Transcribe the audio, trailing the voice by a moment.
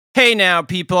Hey now,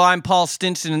 people, I'm Paul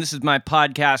Stinson, and this is my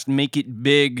podcast, Make It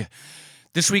Big.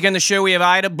 This week on the show, we have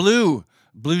Ida Blue,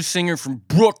 blues singer from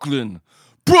Brooklyn.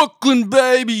 Brooklyn,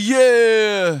 baby,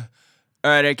 yeah!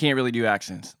 All right, I can't really do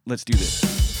accents. Let's do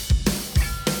this.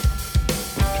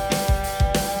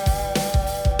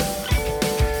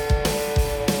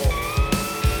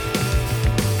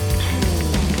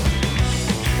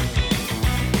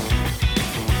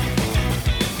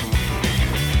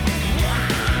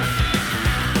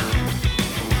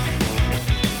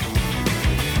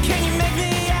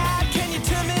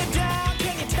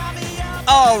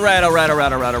 All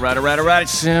right.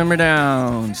 Simmer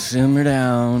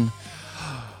down.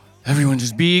 Everyone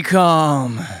just be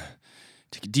calm.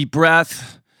 Take a deep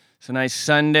breath. It's a nice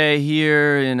Sunday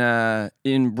here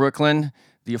in Brooklyn.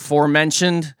 The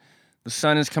aforementioned. The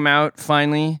sun has come out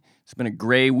finally. It's been a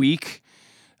gray week.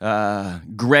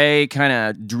 Gray, kind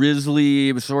of drizzly.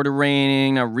 It was sort of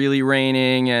raining, not really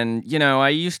raining. And, you know, I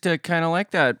used to kind of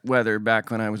like that weather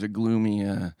back when I was a gloomy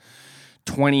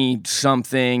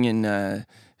 20-something and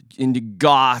into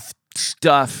goth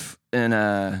stuff,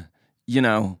 and you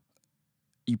know,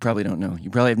 you probably don't know. You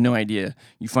probably have no idea.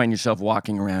 You find yourself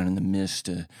walking around in the mist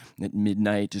at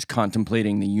midnight, just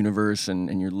contemplating the universe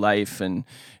and your life and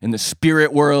in the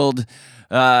spirit world.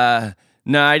 No,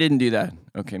 I didn't do that.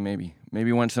 Okay, maybe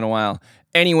once in a while.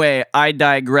 Anyway, I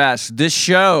digress. This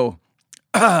show,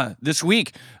 this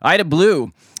week, Ida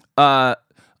Blue, a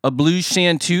blues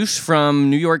chanteuse from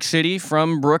New York City,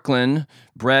 from Brooklyn,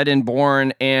 bred and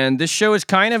born. And this show is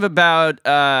kind of about,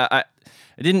 I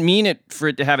didn't mean for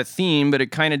it to have a theme, but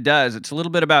it kind of does. It's a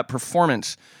little bit about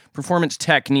performance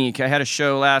technique. I had a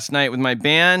show last night with my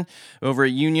band over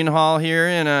at Union Hall here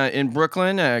in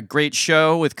Brooklyn. A great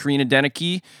show with Karina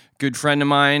Deneke, good friend of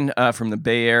mine from the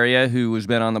Bay Area who has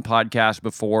been on the podcast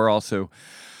before. Also,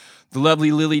 the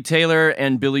lovely Lily Taylor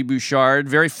and Billy Bouchard.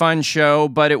 Very fun show,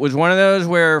 but it was one of those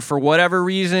where, for whatever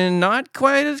reason, not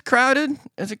quite as crowded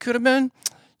as it could have been.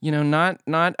 You know,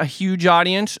 not a huge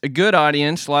audience, a good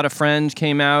audience. A lot of friends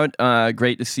came out.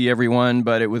 Great to see everyone,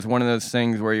 but it was one of those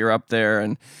things where you're up there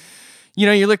and, you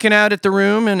know, you're looking out at the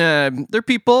room and they're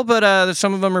people, but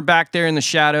some of them are back there in the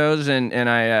shadows. And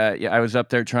I was up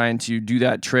there trying to do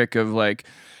that trick of like,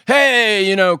 hey,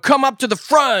 you know, come up to the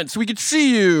front so we could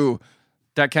see you.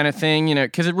 That kind of thing, you know,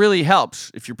 because it really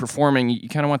helps if you're performing. You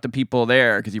kind of want the people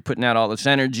there because you're putting out all this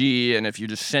energy, and if you're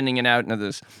just sending it out into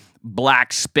this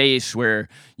black space where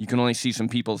you can only see some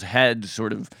people's heads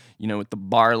sort of, you know, with the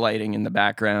bar lighting in the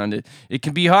background, it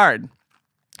can be hard.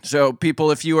 So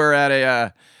people, if you are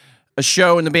at a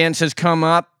show and the band says come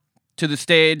up to the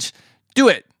stage, do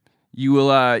it. You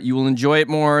will enjoy it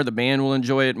more. The band will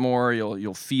enjoy it more.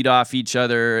 You'll feed off each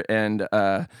other, and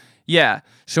yeah.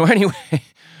 So anyway.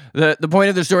 The point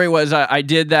of the story was I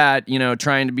did that, you know,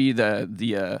 trying to be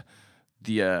the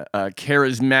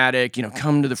charismatic, you know,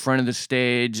 come to the front of the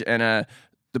stage, and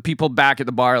the people back at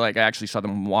the bar, like, I actually saw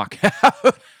them walk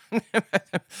out.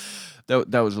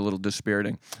 That was a little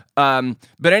dispiriting.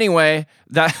 But anyway,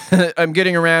 that I'm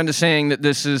getting around to saying that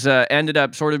this is ended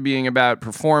up sort of being about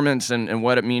performance and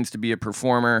what it means to be a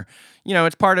performer. You know,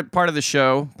 it's part of the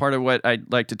show, part of what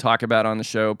I'd like to talk about on the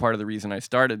show, part of the reason I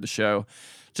started the show.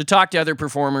 To talk to other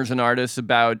performers and artists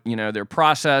about, you know, their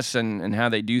process and how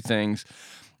they do things.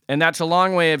 And that's a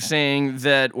long way of saying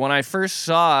that when I first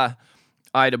saw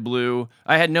Ida Blue,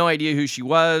 I had no idea who she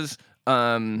was.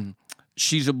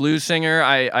 She's a blues singer.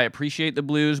 I appreciate the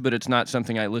blues, but it's not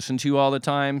something I listen to all the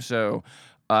time. So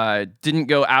I didn't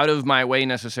go out of my way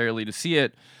necessarily to see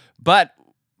it. But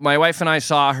my wife and I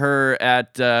saw her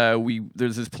at,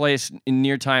 there's this place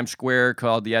near Times Square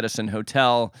called the Edison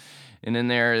Hotel. And then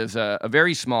there is a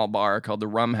very small bar called the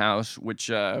Rum House, which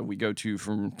we go to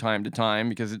from time to time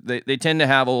because they tend to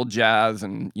have old jazz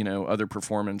and, you know, other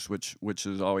performance, which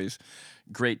is always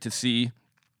great to see.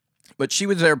 But she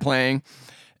was there playing,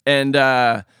 and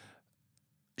I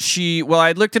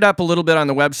looked it up a little bit on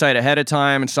the website ahead of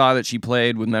time and saw that she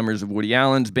played with members of Woody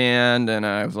Allen's band, and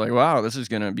I was like, wow, this is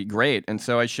going to be great. And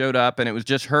so I showed up, and it was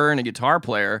just her and a guitar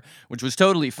player, which was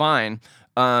totally fine.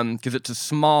 Because it's a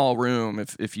small room.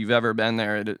 If you've ever been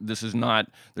there, there's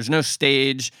no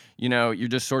stage. You know, you're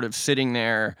just sort of sitting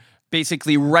there,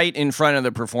 basically right in front of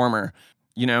the performer.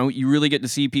 You know, you really get to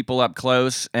see people up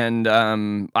close, and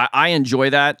I enjoy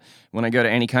that when I go to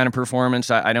any kind of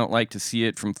performance. I don't like to see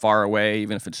it from far away,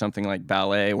 even if it's something like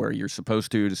ballet where you're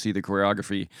supposed to see the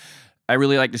choreography. I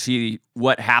really like to see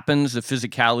what happens, the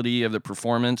physicality of the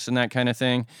performance and that kind of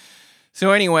thing.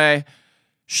 So anyway,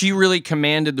 she really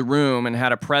commanded the room and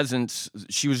had a presence.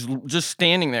 She was just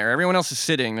standing there. Everyone else is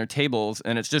sitting, their tables,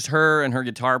 and it's just her and her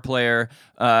guitar player,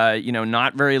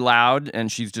 not very loud, and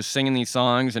she's just singing these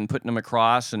songs and putting them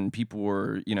across, and people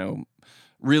were,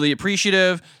 really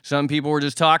appreciative. Some people were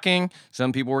just talking.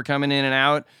 Some people were coming in and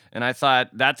out, and I thought,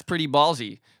 that's pretty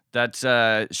ballsy. That's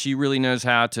she really knows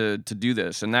how to do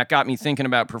this, and that got me thinking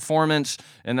about performance.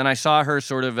 And then I saw her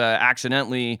sort of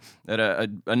accidentally at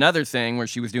another thing where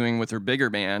she was doing with her bigger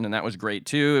band, and that was great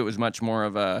too. It was much more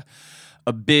of a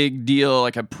big deal,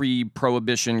 like a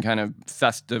pre-prohibition kind of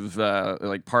festive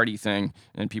like party thing,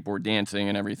 and people were dancing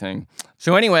and everything.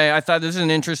 So anyway, I thought this is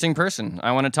an interesting person.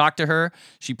 I want to talk to her.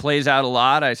 She plays out a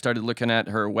lot. I started looking at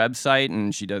her website,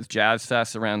 and she does jazz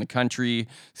fests around the country.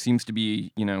 Seems to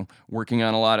be, working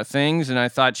on a lot of things, and I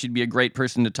thought she'd be a great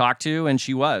person to talk to, and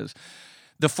she was.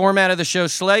 The format of the show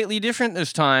is slightly different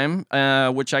this time,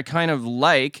 which I kind of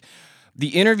like. The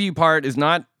interview part is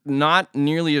not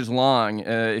nearly as long.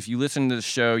 If you listen to the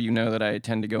show, you know that I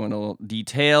tend to go into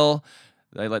detail.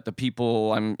 I let the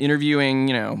people I'm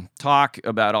interviewing, talk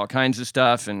about all kinds of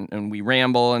stuff, and we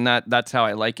ramble, and that's how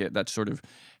I like it. That's sort of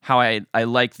how I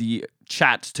like the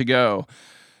chats to go.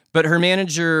 But her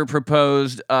manager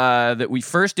proposed that we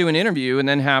first do an interview and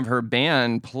then have her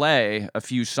band play a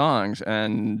few songs,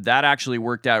 and that actually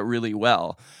worked out really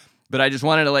well. But I just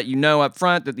wanted to let you know up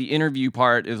front that the interview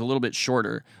part is a little bit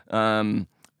shorter.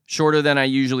 Shorter than I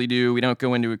usually do. We don't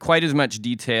go into quite as much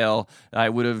detail. I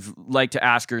would have liked to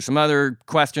ask her some other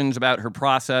questions about her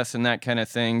process and that kind of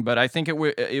thing, but I think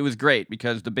it was great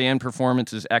because the band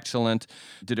performance is excellent.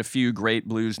 Did a few great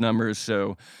blues numbers,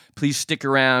 so please stick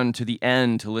around to the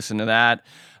end to listen to that.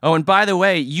 Oh, and by the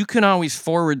way, you can always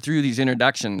forward through these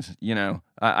introductions,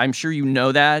 I'm sure you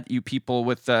know that. You people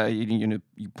with you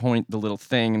point the little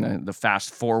thing and the fast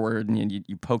forward, and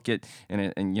you poke it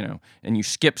and you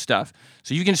skip stuff.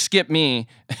 So you can skip me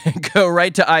and go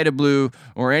right to Ida Blue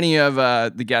or any of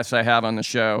the guests I have on the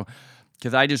show,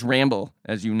 because I just ramble,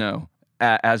 as you know,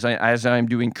 as I'm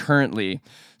doing currently.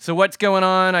 So what's going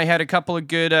on? I had a couple of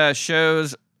good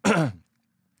shows in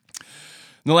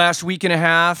the last week and a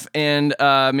half, and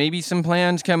maybe some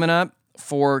plans coming up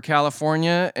for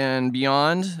California and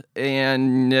beyond.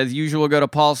 And as usual, go to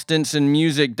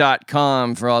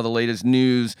paulstinsonmusic.com for all the latest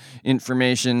news,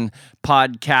 information,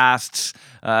 podcasts,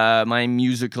 my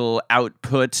musical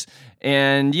output.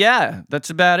 And yeah, that's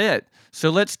about it.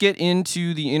 So let's get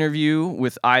into the interview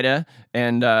with Ida,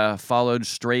 and followed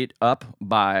straight up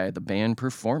by the band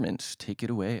performance. Take it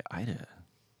away, Ida.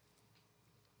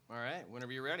 All right,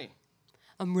 whenever you're ready.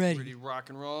 I'm ready. Ready to rock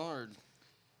and roll or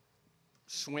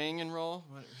swing and roll?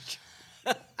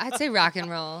 I'd say rock and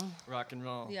roll. Rock and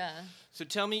roll. Yeah. So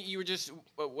tell me, you were just,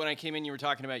 when I came in, you were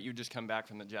talking about you just come back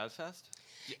from the Jazz Fest?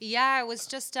 Yeah, I was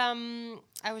just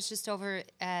over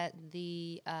at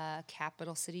the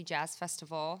Capital City Jazz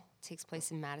Festival. It takes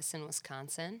place in Madison,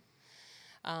 Wisconsin.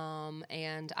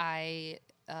 And I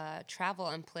travel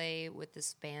and play with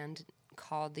this band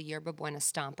called the Yerba Buena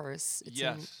Stompers. It's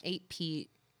an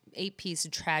eight-piece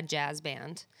trad jazz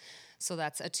band. So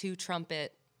that's a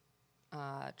 2-trumpet,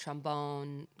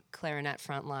 trombone, clarinet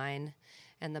front line,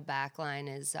 and the back line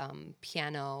is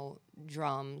piano,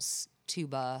 drums,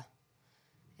 tuba,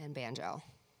 and banjo.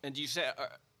 And do you say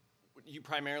you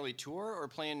primarily tour or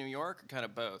play in New York, or kind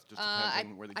of both? Just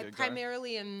depends on where the gigs are. I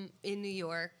primarily am in New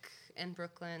York and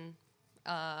Brooklyn,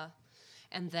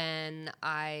 and then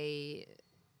I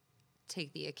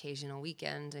take the occasional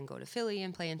weekend and go to Philly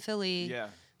and play in Philly,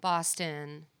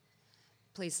 Boston.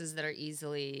 Places that are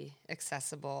easily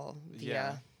accessible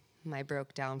via my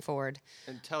broke down Ford.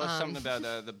 And tell us something about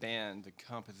the band, the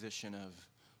composition of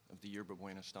the Yerba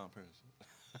Buena Stompers.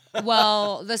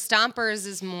 Well, the Stompers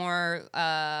is more,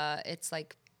 it's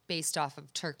like based off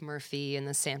of Turk Murphy and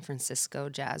the San Francisco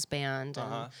Jazz Band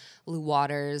and Lou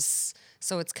Waters.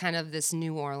 So it's kind of this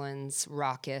New Orleans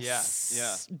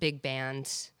raucous big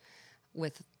band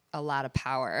with a lot of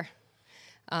power.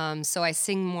 So I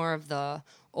sing more of the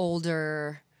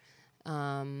older,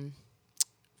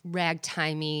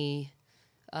 ragtimey,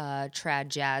 trad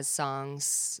jazz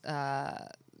songs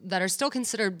that are still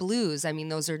considered blues. I mean,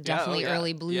 those are definitely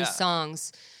early blues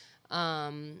songs,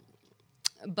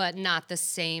 but not the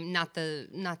same, not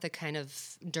the kind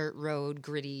of dirt road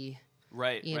gritty,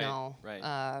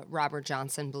 Robert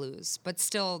Johnson blues, but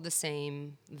still the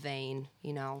same vein,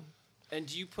 And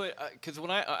do you put, because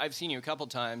when I've seen you a couple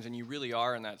times, and you really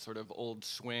are in that sort of old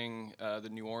swing, the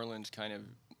New Orleans kind of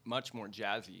much more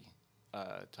jazzy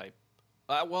type.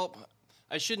 Well,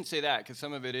 I shouldn't say that because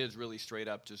some of it is really straight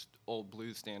up just old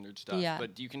blues standard stuff. Yeah.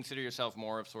 But do you consider yourself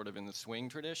more of sort of in the swing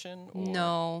tradition? Or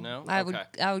No, no. I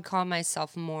Okay. would call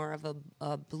myself more of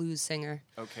a blues singer.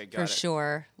 Okay, got for it.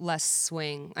 sure. Less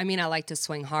swing. I mean, I like to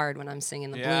swing hard when I'm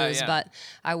singing the Yeah, blues, yeah. but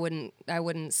I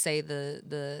wouldn't say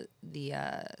the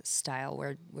style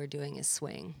we're doing is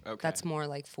swing. Okay. That's more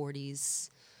like 40s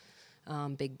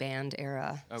big band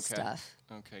era stuff.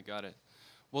 Okay, got it.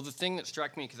 Well, the thing that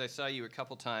struck me, because I saw you a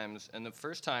couple times, and the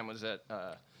first time was at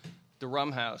the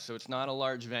Rum House, so it's not a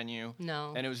large venue.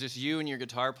 No. And it was just you and your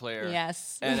guitar player.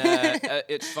 Yes. And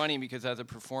it's funny because as a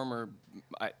performer,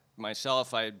 I've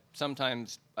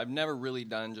never really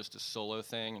done just a solo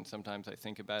thing, and sometimes I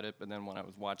think about it, but then when I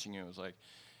was watching you, I was like,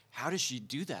 how does she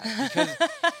do that? Because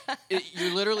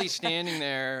you're literally standing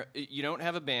there. You don't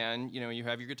have a band. You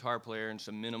have your guitar player and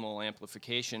some minimal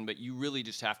amplification, but you really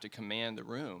just have to command the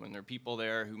room. And there are people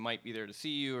there who might be there to see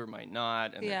you or might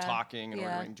not, and they're talking and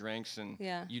ordering drinks. And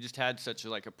you just had such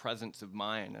a presence of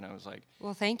mind. And I was like,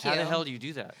 well, thank you. How the hell do you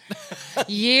do that?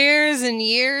 Years and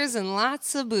years and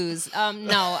lots of booze.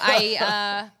 No,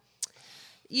 at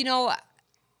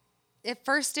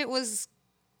first it was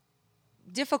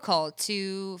difficult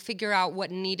to figure out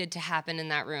what needed to happen in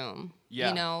that room.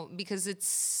 Yeah. Because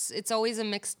it's always a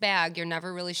mixed bag. You're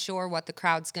never really sure what the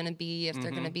crowd's going to be, if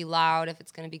they're going to be loud, if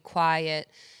it's going to be quiet,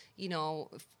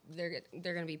 if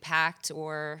they're going to be packed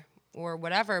or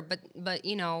whatever. But at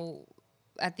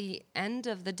the end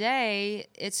of the day,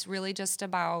 it's really just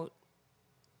about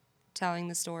telling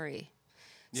the story.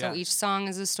 Yeah. So each song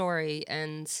is a story,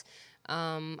 and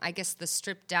I guess the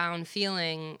stripped down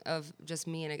feeling of just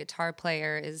me and a guitar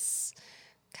player is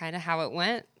kind of how it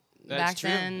went back true.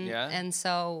 then. Yeah. And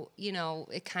so,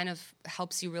 it kind of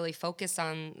helps you really focus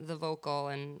on the vocal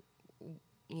and,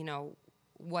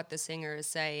 what the singer is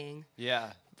saying.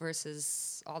 Yeah.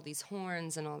 Versus all these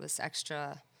horns and all this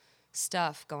extra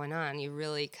stuff going on. You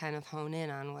really kind of hone in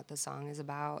on what the song is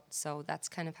about. So that's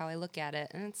kind of how I look at it.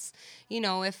 And it's,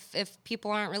 if people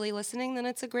aren't really listening, then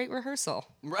it's a great rehearsal.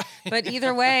 Right. But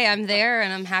either way, I'm there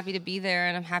and I'm happy to be there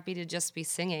and I'm happy to just be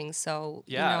singing. So,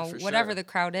 for whatever sure. the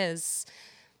crowd is,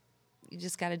 you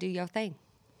just got to do your thing.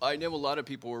 I know a lot of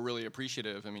people were really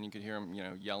appreciative. I mean, you could hear them,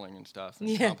 yelling and stuff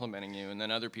and complimenting you. And then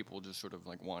other people just sort of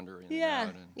wander in and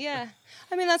out. Yeah.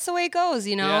 I mean, that's the way it goes,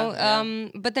 Yeah.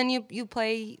 But then you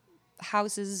play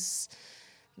houses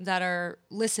that are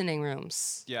listening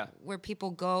rooms. Yeah. Where people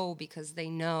go because they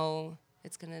know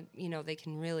it's going to, they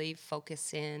can really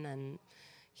focus in and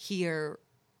hear.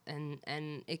 And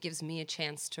it gives me a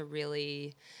chance to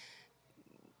really,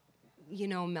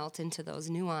 melt into those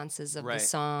nuances of the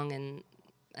song.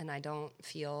 And I don't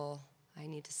feel I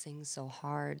need to sing so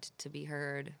hard to be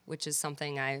heard, which is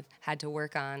something I've had to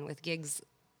work on with gigs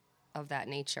of that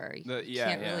nature. You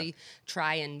can't really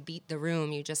try and beat the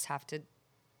room. You just have to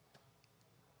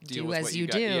do as you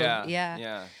do.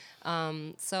 Yeah.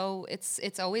 So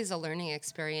it's always a learning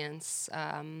experience.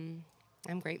 I'm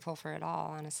grateful for it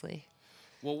all, honestly.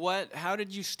 Well, how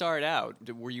did you start out?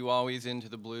 Were you always into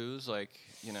the blues? Did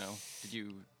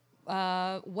you?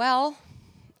 Well,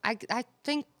 I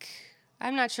think,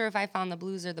 I'm not sure if I found the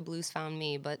blues or the blues found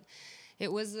me, but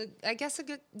it was, I guess, a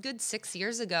good 6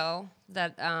 years ago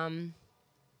that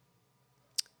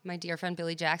my dear friend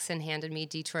Billy Jackson handed me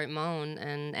Detroit Moan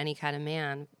and Any Kind of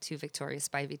Man, 2 Victoria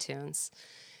Spivey tunes.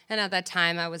 And at that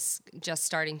time, I was just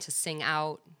starting to sing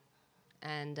out,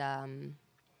 and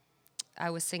I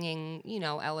was singing,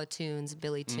 Ella tunes,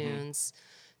 Billy tunes,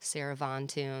 Sarah Vaughan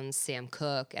tunes, Sam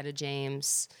Cooke, Etta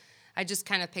James. I just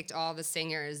kind of picked all the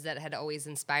singers that had always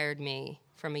inspired me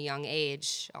from a young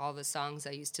age, all the songs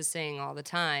I used to sing all the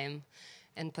time,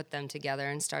 and put them together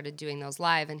and started doing those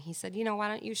live. And he said, why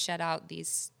don't you shed out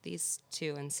these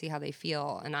 2 and see how they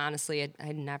feel? And honestly,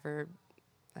 I've never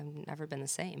been the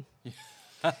same.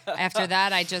 After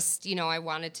that, I just, I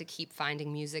wanted to keep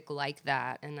finding music like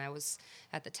that. And I was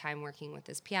at the time working with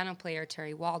this piano player,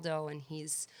 Terry Waldo, and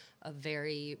he's a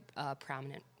very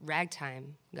prominent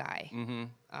ragtime guy. Mm-hmm.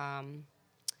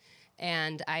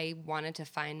 And I wanted to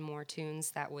find more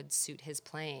tunes that would suit his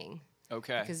playing.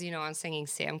 Okay. Because, I'm singing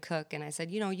Sam Cooke, and I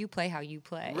said, you play how you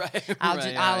play. Right.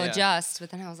 I'll adjust. But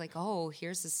then I was like, oh,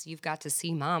 here's this, You've Got to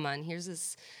See Mama, and here's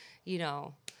this,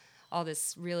 all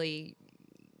this really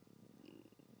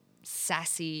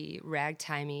sassy,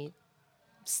 ragtimey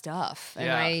stuff.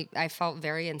 And I felt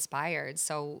very inspired.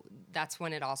 So that's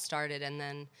when it all started. And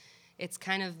then it's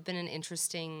kind of been an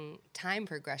interesting time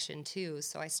progression, too.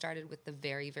 So I started with the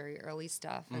very, very early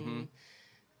stuff. And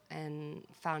and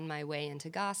found my way into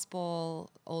gospel,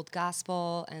 old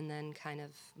gospel, and then kind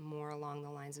of more along the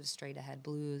lines of straight ahead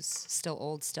blues, still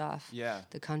old stuff. Yeah.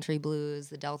 The country blues,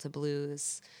 the Delta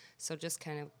blues. So just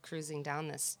kind of cruising down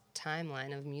this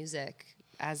timeline of music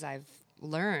as I've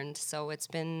learned. So it's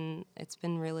been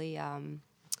really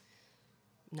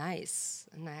nice,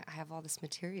 and I have all this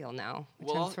material now,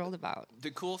 which I'm thrilled about.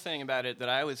 The cool thing about it that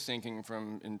I was thinking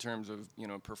from in terms of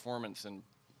performance and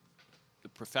the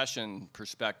profession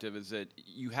perspective is that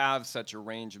you have such a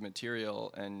range of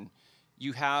material, and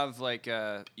you have like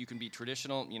you can be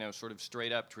traditional, sort of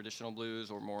straight up traditional blues,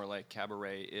 or more like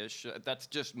cabaret-ish. That's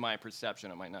just my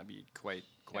perception. It might not be quite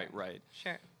right.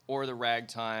 Sure. Or the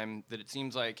ragtime. That it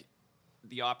seems like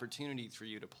the opportunities for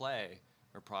you to play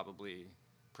are probably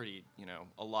pretty,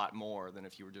 a lot more than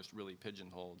if you were just really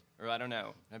pigeonholed. Or I don't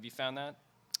know. Have you found that?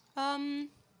 I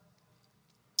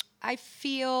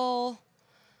feel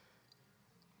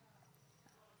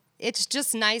it's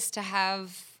just nice to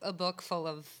have a book full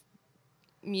of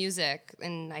music,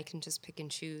 and I can just pick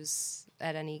and choose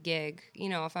at any gig.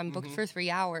 If I'm booked for 3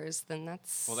 hours, then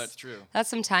that's true. That's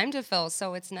some time to fill.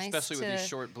 So it's nice, especially with these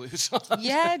short blues songs.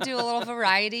 Yeah, do a little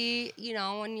variety.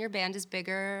 When your band is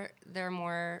bigger, there are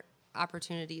more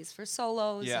opportunities for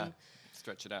solos. Yeah, and,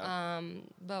 stretch it out.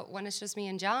 But when it's just me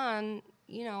and John,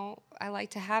 I like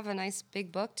to have a nice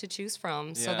big book to choose from.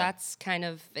 Yeah. So that's kind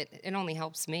of it. It only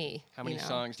helps me. How many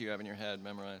songs do you have in your head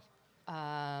memorized?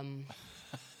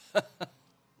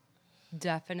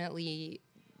 Definitely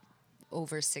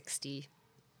over 60.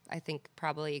 I think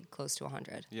probably close to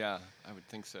 100. Yeah, I would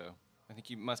think so. I think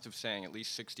you must have sang at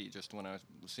least 60 just when I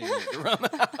was seeing you at the Rum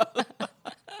House.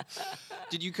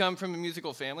 Did you come from a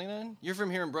musical family then? You're from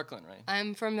here in Brooklyn, right?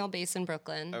 I'm from Mill Basin,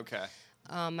 Brooklyn. Okay.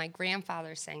 My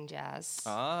grandfather sang jazz.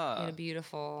 Ah. He had a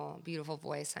beautiful, beautiful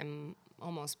voice. I'm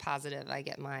almost positive I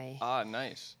get my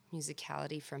nice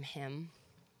musicality from him.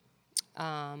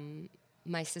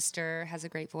 My sister has a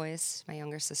great voice, my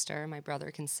younger sister. My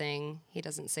brother can sing. He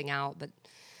doesn't sing out, but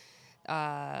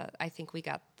I think we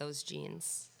got those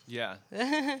genes. Yeah.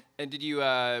 And did you,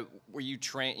 were you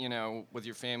trained, with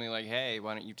your family, like, hey,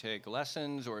 why don't you take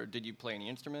lessons, or did you play any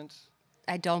instruments?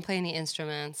 I don't play any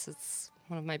instruments. It's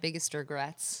one of my biggest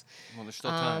regrets. Well, there's still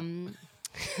time.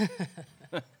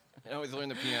 I always learn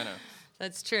the piano.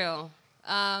 That's true.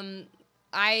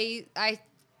 I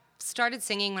started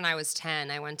singing when I was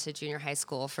 10. I went to junior high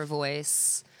school for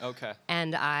voice. Okay.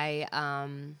 And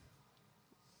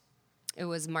it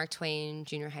was Mark Twain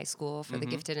Junior High School for the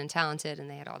gifted and talented, and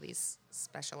they had all these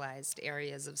specialized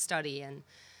areas of study, and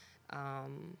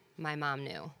my mom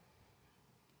knew.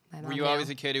 Were you always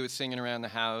a kid who was singing around the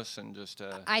house and just...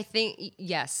 I think,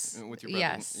 yes. With your brother?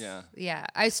 Yes. Yeah. Yeah.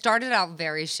 I started out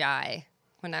very shy.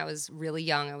 When I was really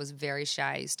young, I was very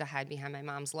shy. I used to hide behind my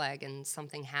mom's leg, and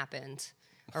something happened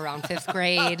around 5th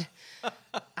grade.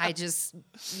 I just,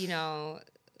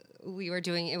 we were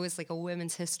doing, it was like a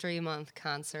Women's History Month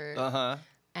concert. Uh-huh.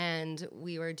 And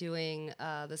we were doing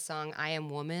the song I Am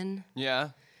Woman.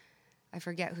 Yeah. I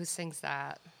forget who sings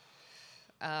that.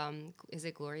 Is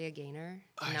it Gloria Gaynor?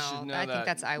 I No, should know I that. think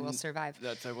that's I Will Survive.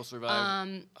 That's I Will Survive.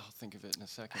 I'll think of it in a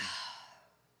second.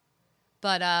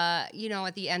 But, at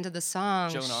the end of the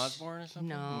song... Joan Osborne or something?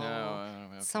 No. I don't know.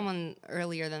 Okay. Someone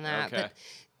earlier than that. Okay. But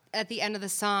at the end of the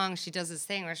song, she does this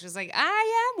thing where she's like,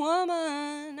 I am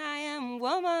woman.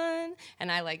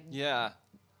 And I, Yeah.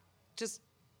 just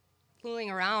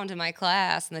fooling around in my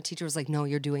class. And the teacher was like, no,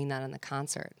 you're doing that in the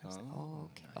concert. I was like,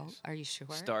 okay. Nice. Oh, are you sure?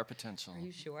 Star potential. Are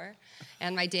you sure?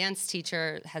 And my dance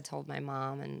teacher had told my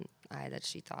mom and I that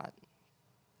she thought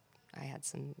I had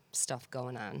some stuff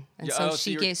going on, and Yeah, so so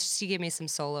she gave me some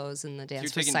solos in the dance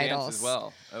You're taking recitals dance as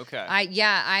well. Okay.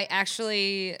 I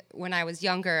actually, when I was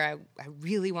younger, I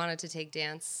really wanted to take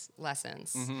dance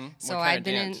lessons. Mm-hmm. So What kind I'd of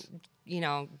been dance?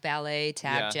 in, ballet,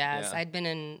 tap, Yeah, jazz. yeah. I'd been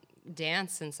in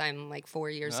dance since I'm 4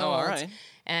 years Oh, old. all right.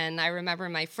 And I remember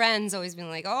my friends always being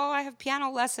like, oh, I have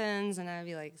piano lessons. And I'd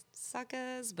be like,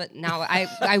 suckers. But now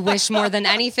I wish more than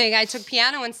anything I took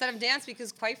piano instead of dance,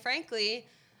 because quite frankly,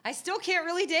 I still can't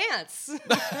really dance.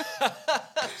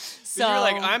 So you're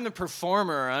like, I'm the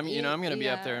performer. I'm going to be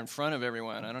up Yeah. there in front of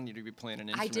everyone. I don't need to be playing an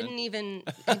instrument.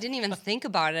 I didn't even think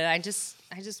about it. I just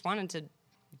wanted to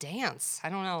dance. I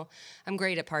don't know. I'm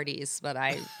great at parties, but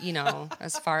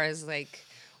as far as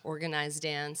organized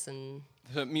dance and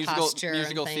The posture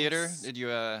musical and theater. things. Did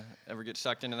you ever get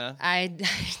sucked into that? I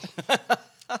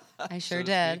sure to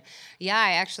did. speak. Yeah,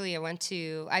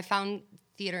 I found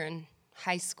theater in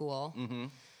high school. Mm-hmm.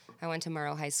 I went to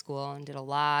Murrow High School and did a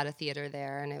lot of theater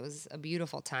there, and it was a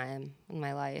beautiful time in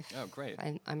my life. Oh, great.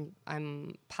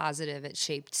 I'm positive it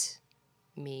shaped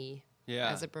me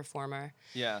as a performer.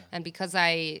 Yeah. And because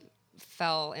I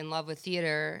fell in love with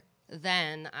theater,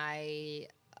 then I,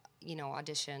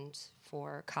 auditioned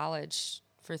for college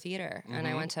for theater. And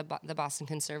I went to the Boston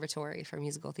Conservatory for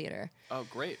musical theater. Oh,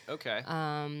 great. Okay.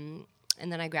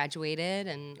 And then I graduated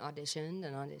and auditioned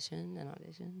and auditioned and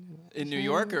auditioned. In New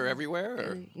York or everywhere?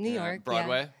 Or New York.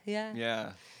 Broadway? Yeah.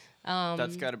 Yeah.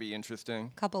 That's got to be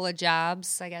interesting. Couple of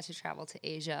jobs. I got to travel to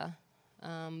Asia.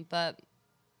 But,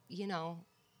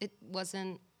 it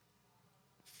wasn't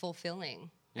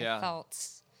fulfilling. Yeah. I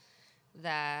felt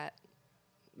that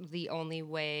the only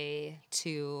way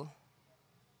to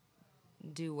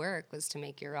do work was to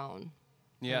make your own.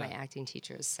 Yeah. And my acting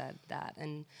teachers said that.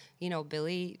 And,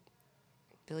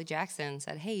 Billy Jackson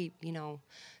said, hey,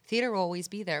 theater will always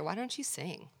be there. Why don't you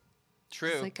sing? True.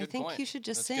 It's like, Good I think point. you should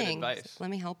just That's good sing. advice. Let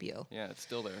me help you. Yeah, it's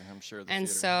still there, I'm sure. And theater.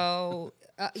 so,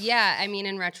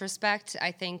 in retrospect,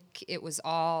 I think it was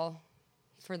all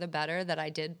for the better that I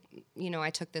did. I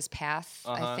took this path.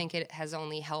 I think it has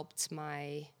only helped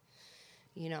my,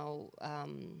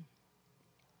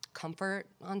 comfort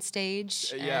on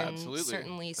stage. Yeah, and absolutely.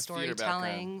 certainly A theater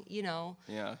storytelling,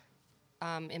 Yeah.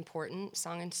 important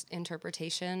song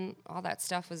interpretation, all that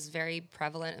stuff was very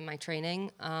prevalent in my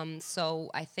training.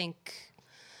 So I think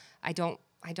I don't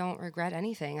regret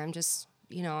anything. I'm just,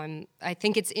 I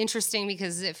think it's interesting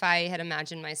because if I had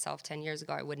imagined myself 10 years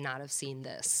ago, I would not have seen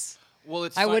this. Well,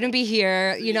 it's I wouldn't be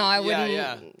here. I wouldn't.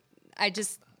 Yeah.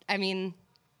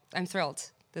 I'm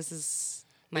thrilled. This is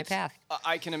my path.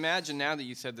 I can imagine now that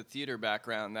you said the theater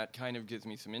background, that kind of gives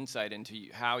me some insight into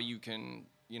how you can,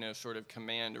 sort of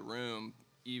command a room,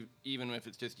 even if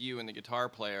it's just you and the guitar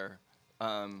player.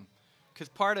 Because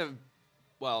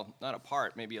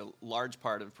maybe a large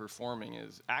part of performing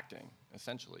is acting,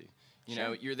 essentially.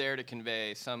 Sure. You're there to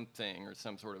convey something or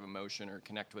some sort of emotion or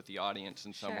connect with the audience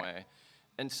in some way.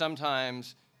 And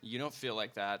sometimes you don't feel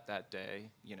like that day,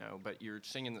 but you're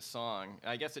singing the song.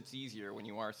 I guess it's easier when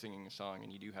you are singing a song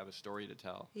and you do have a story to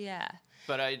tell. Yeah.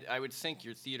 But I would think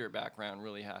your theater background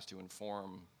really has to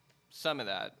inform some of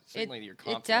that, certainly your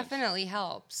confidence. It definitely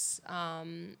helps.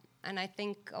 And I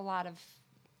think a lot of,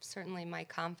 certainly my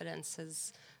confidence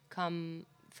has come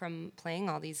from playing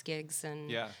all these gigs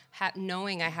and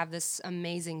knowing I have this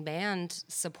amazing band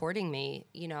supporting me,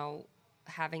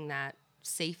 having that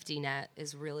safety net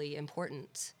is really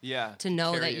important. Yeah. To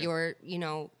know that you're,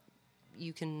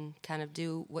 you can kind of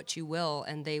do what you will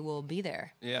and they will be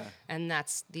there. Yeah. And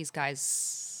that's these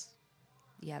guys,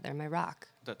 they're my rock.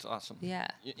 That's awesome. Yeah.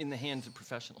 In the hands of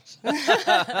professionals.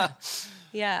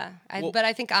 Yeah. But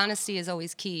I think honesty is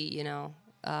always key,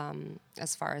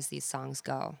 as far as these songs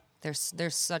go.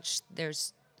 There's such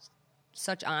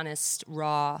honest,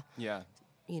 raw,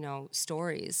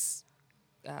 stories.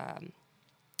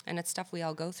 And it's stuff we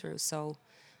all go through. So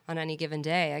on any given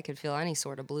day, I could feel any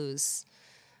sort of blues.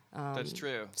 That's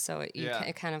true. So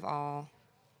it kind of all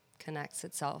connects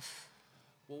itself.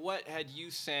 Well, what had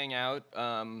you sang out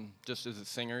just as a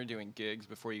singer doing gigs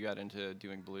before you got into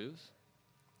doing blues?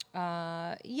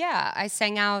 I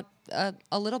sang out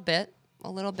a little bit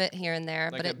here and there.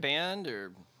 Like but a band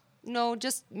or? No,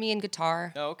 just me and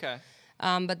guitar. Oh, okay.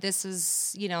 But this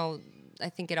is, I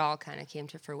think it all kind of came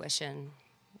to fruition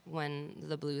when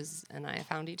the blues and I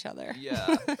found each other.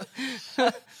 Yeah.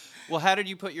 Well, how did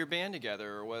you put your band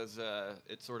together? Or was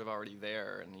it sort of already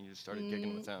there and you just started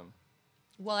gigging with them?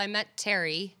 Well, I met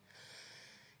Terry,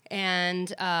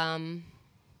 and I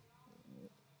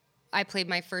played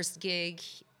my first gig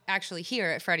actually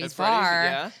here at Freddie's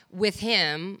Bar with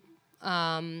him.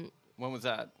 When was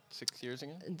that? 6 years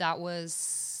ago? That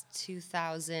was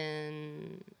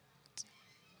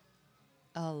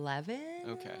 2011.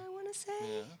 Okay. I want to say.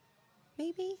 Yeah.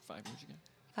 Maybe 5 years ago.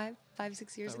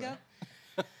 6 years ago.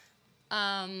 Right.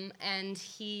 And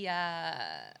he,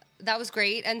 that was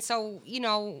great. And so,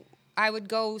 I would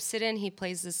go sit in. He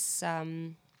plays this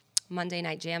Monday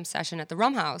night jam session at the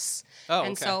Rum House. Oh,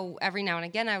 and okay. so every now and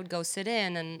again I would go sit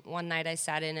in. And one night I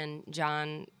sat in, and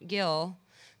John Gill,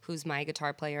 who's my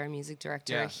guitar player and music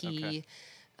director, he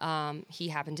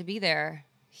happened to be there.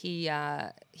 He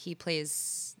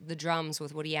plays the drums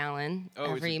with Woody Allen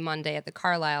every Monday at the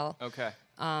Carlisle. Okay.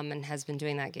 And has been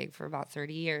doing that gig for about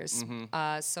 30 years.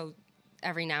 Mm-hmm. So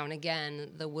every now and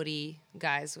again, the Woody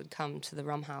guys would come to the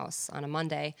Rum House on a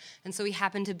Monday. And so he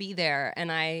happened to be there,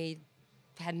 and I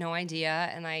had no idea,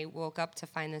 and I woke up to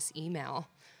find this email.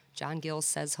 John Gill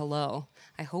says hello.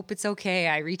 I hope it's okay.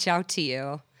 I reach out to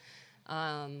you.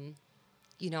 I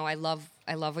love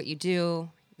what you do.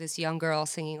 This young girl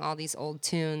singing all these old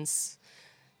tunes.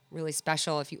 really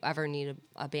special. If you ever need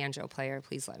a banjo player,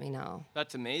 please let me know.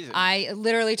 That's amazing. I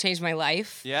literally changed my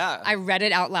life. Yeah. I read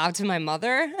it out loud to my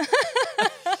mother.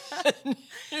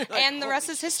 Like, And the rest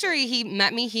is history. He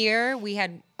met me here. We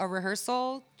had a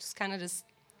rehearsal, just kind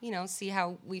of see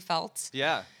how we felt.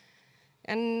 yeah.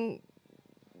 And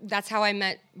that's how I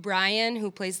met Brian,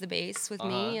 who plays the bass with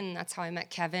me, and that's how I met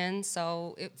Kevin.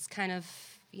 So it's kind of,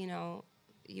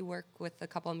 you work with a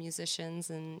couple of musicians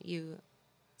and you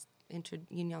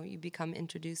become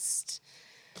introduced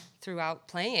throughout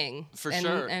playing. For and,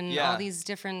 sure, And yeah. all these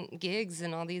different gigs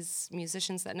and all these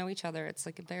musicians that know each other. It's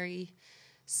like a very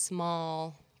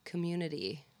small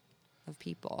community of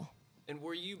people. And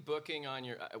were you booking on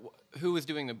your? Who was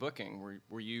doing the booking?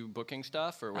 Were you booking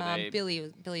stuff, or were they?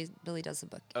 Billy does the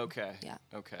book. Okay. Yeah.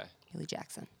 Okay. Billy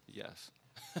Jackson. Yes.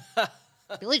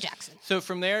 Billy Jackson. So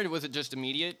from there, was it just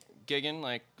immediate gigging?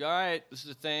 Like, all right, this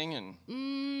is a thing,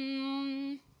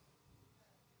 and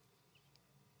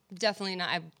Definitely not.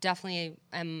 I definitely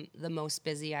am the most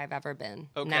busy I've ever been.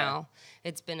 Okay. Now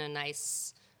it's been a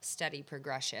nice, steady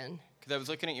progression. because I was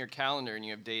looking at your calendar and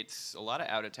you have dates, a lot of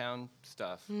out of town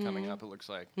stuff coming up. It looks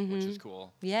like, which is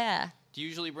cool. Yeah. Do you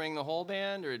usually bring the whole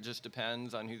band, or it just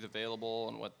depends on who's available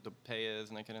and what the pay is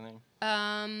and that kind of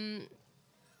thing?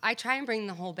 I try and bring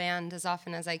the whole band as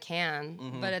often as I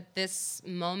can, but at this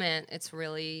moment, it's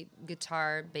really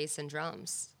guitar, bass, and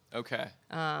drums. Okay.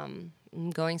 I'm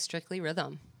going strictly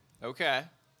rhythm, Okay.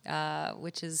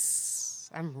 which is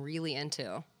I'm really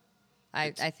into.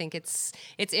 I think it's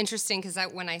interesting because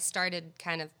when I started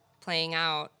kind of playing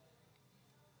out,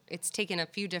 it's taken a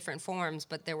few different forms,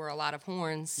 but there were a lot of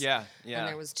horns. Yeah, yeah. And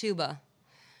there was tuba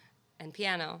and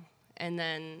piano, and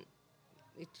then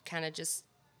it kind of just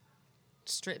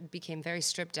became very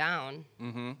stripped down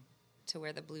to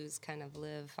where the blues kind of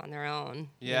live on their own.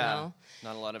 Yeah. You know?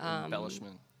 Not a lot of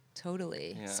embellishment.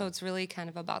 Totally. Yeah. So it's really kind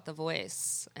of about the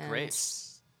voice and Great.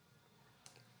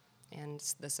 and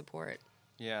the support.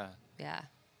 Yeah. Yeah.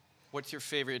 What's your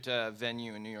favorite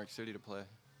venue in New York City to play,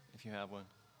 if you have one?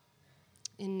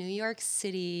 In New York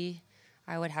City,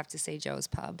 I would have to say Joe's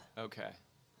Pub. Okay.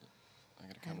 I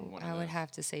gotta come to one I of would those.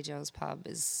 have to say Joe's Pub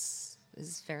is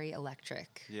very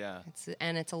electric. Yeah.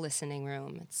 It's a listening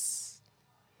room.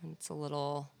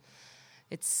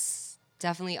 It's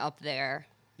definitely up there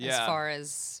as Yeah. far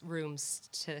as rooms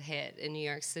to hit in New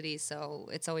York City. So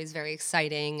it's always very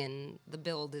exciting, and the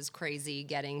build is crazy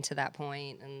getting to that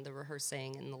point, and the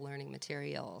rehearsing and the learning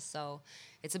material. So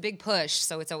it's a big push.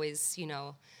 So it's always,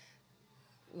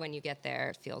 when you get there,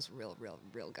 it feels real, real,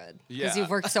 real good. Because Yeah. you've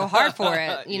worked so hard for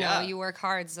it. Yeah. You work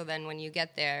hard, so then when you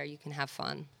get there, you can have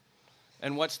fun.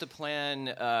 And what's the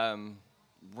plan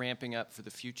ramping up for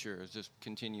the future? Is just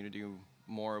continue to do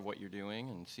more of what you're doing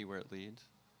and see where it leads?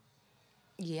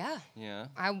 Yeah. Yeah.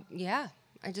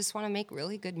 I just want to make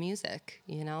really good music,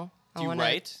 Do you I wanna,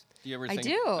 write? Do you ever I think?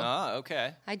 do. Ah,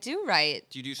 okay. I do write.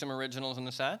 Do you do some originals in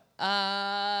the set?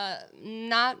 Not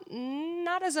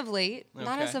as of late.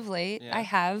 Not Okay. as of late. Yeah. I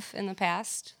have in the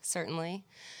past, certainly.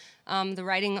 The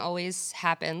writing always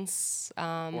happens,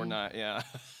 Or not? Yeah.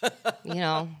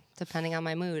 depending on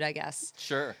my mood, I guess.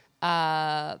 Sure.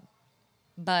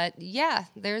 But yeah,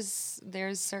 there's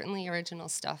certainly original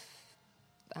stuff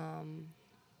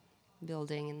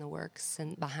building in the works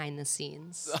and behind the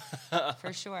scenes,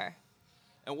 for sure.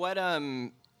 And what? How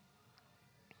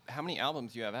many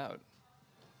albums do you have out?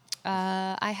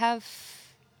 I have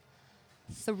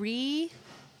three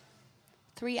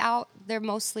out. They're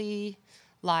mostly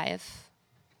live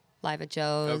at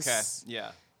Joe's. Okay.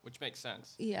 Yeah. Which makes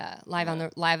sense. Yeah, live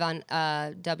on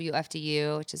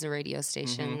WFDU, which is a radio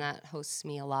station that hosts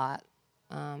me a lot,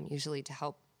 usually to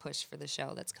help push for the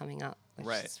show that's coming up, which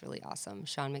Right. is really awesome.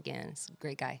 Sean McGann is a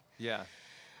great guy. Yeah.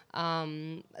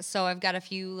 So I've got a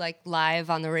few live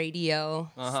on the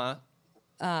radio Uh-huh.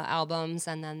 albums,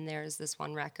 and then there's this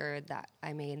one record that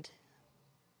I made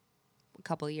a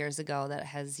couple of years ago that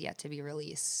has yet to be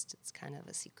released. It's kind of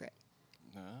a secret.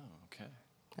 Oh, okay.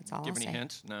 That's all Give I'll any say.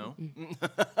 hints? No.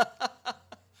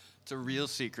 It's a real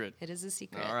secret. It is a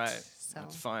secret. All right. So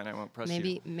That's fine. I won't press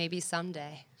you. maybe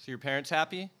someday. So your parents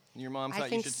happy? Your mom I thought you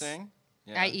think should s- sing?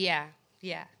 Yeah.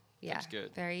 That's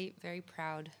good. Very, very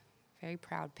proud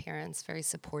parents, very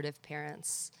supportive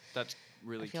parents. That's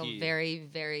really I feel key. very,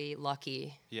 very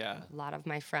lucky. Yeah. A lot of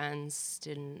my friends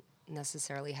didn't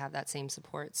necessarily have that same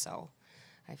support, so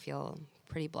I feel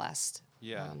pretty blessed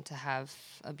Yeah. to have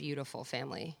a beautiful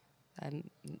family.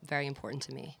 Very important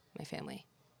to me, my family.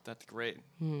 That's great.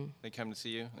 They come to see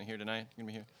you. They here tonight. You're gonna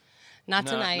be here. Not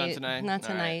No, not tonight. tonight? Not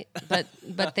All right. tonight.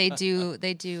 But they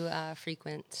do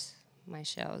frequent my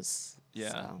shows. Yeah.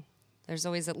 So There's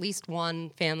always at least one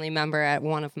family member at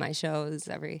one of my shows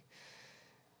every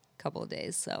couple of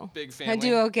days. So Big family. I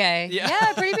do okay.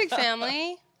 Yeah. Pretty big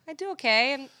family. I do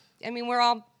okay. And, I mean, we're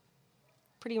all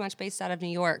pretty much based out of New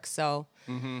York, so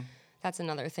that's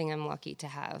another thing I'm lucky to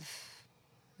have,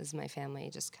 is my family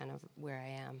just kind of where I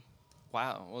am.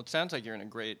 Wow. Well, it sounds like you're in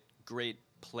a great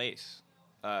place,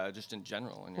 just in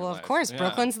general in your Well, life. of course, Yeah.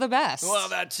 Brooklyn's the best. Well,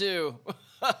 that too.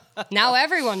 Now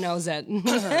everyone knows it.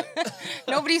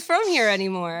 Nobody's from here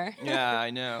anymore. Yeah, I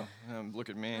know. Look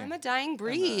at me. I'm a dying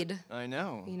breed. I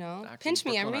know. You know, Actually, pinch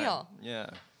me, I'm Brooklynite. real. Yeah.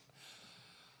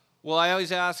 Well, I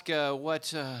always ask,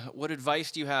 what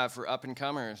advice do you have for up and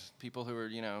comers, people who are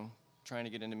trying to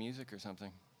get into music or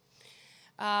something?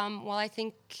 Well, I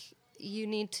think you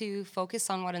need to focus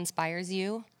on what inspires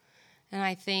you. And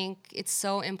I think it's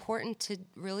so important to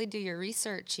really do your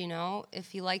research,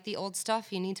 If you like the old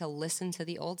stuff, you need to listen to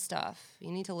the old stuff.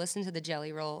 You need to listen to the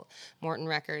Jelly Roll Morton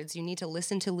records. You need to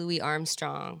listen to Louis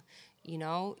Armstrong. You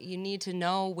need to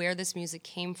know where this music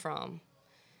came from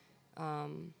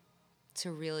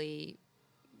to really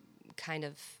kind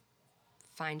of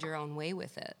find your own way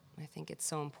with it. I think it's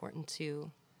so important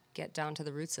to get down to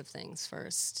the roots of things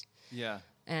first. Yeah.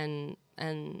 And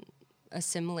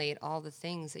assimilate all the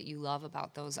things that you love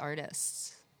about those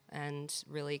artists and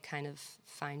really kind of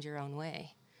find your own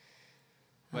way.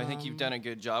 Well, I think you've done a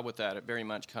good job with that. It very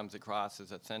much comes across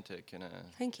as authentic and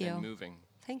Thank you. and moving.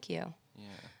 Thank you. Yeah.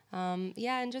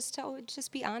 And just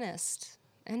be honest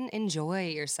and enjoy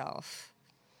yourself.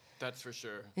 That's for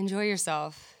sure. Enjoy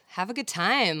yourself. Have a good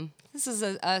time. This is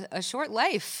a short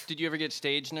life. Did you ever get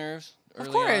stage nerves early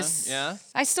Of course. on? Yeah?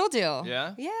 I still do.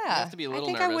 Yeah? Yeah. You have to be a little I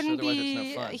think nervous, I wouldn't otherwise be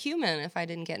it's no fun. human if I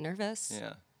didn't get nervous.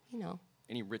 Yeah.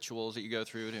 Any rituals that you go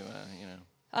through to,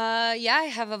 Yeah, I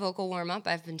have a vocal warm-up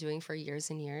I've been doing for years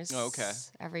and years. Oh, okay.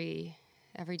 Every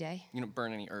day. You don't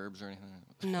burn any herbs or anything?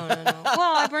 No.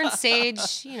 Well, I burn sage,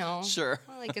 Sure.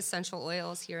 I like essential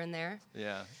oils here and there.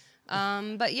 Yeah.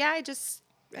 But yeah, I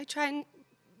try and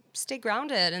stay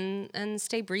grounded and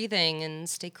stay breathing and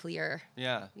stay clear.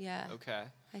 Yeah. Yeah. Okay.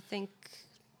 I think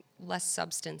less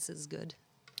substance is good.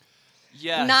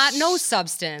 Yeah. Not no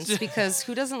substance, because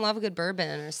who doesn't love a good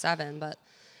bourbon or 7? But,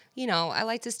 I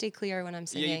like to stay clear when I'm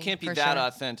singing. Yeah, you can't be for that sure.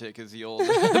 authentic as the old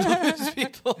blues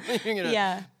people. You're going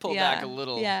to pull back a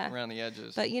little around the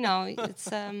edges. But, it's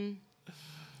can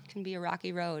be a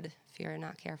rocky road if you're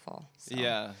not careful. So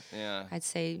Yeah. I'd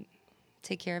say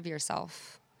take care of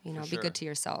yourself. Be sure. good to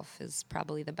yourself is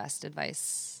probably the best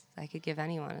advice I could give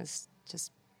anyone, is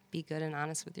just be good and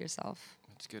honest with yourself.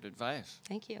 That's good advice.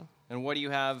 Thank you. And what do you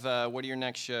have, what are your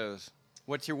next shows?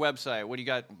 What's your website? What do you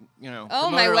got, Oh,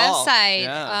 my promote it all. website,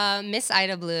 Yeah. Miss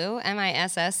Ida Blue,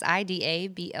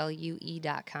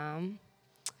 MISSIDABLUE.com.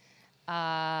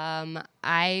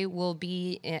 I will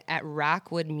be at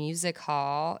Rockwood Music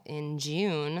Hall in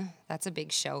June. That's a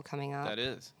big show coming up. That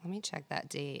is. Let me check that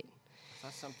date. I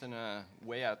saw something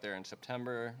way out there in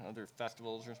September, other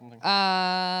festivals or something.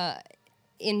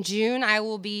 In June, I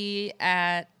will be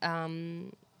at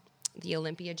the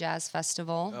Olympia Jazz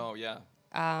Festival. Oh, yeah.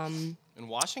 In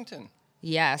Washington.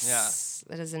 Yes.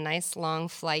 It is a nice long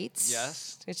flight.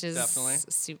 Yes, Which is definitely.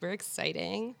 super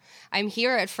exciting. I'm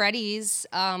here at Freddie's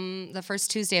the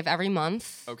first Tuesday of every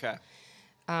month. Okay.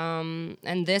 And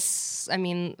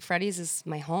Freddie's is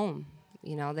my home.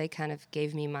 They kind of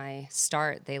gave me my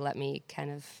start. They let me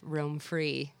kind of roam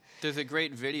free. There's a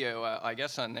great video, I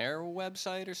guess, on their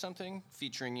website or something,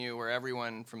 featuring you, where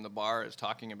everyone from the bar is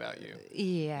talking about you.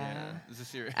 Yeah. Is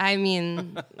this your...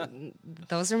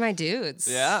 Those are my dudes.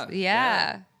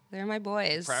 Yeah. They're my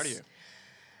boys. Proud of you.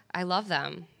 I love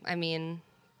them.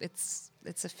 It's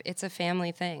a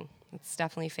family thing. It's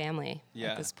definitely family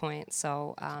Yeah. at this point.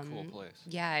 So Cool place.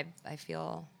 yeah, I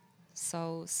feel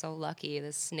so lucky.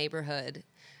 This neighborhood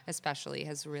especially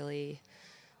has really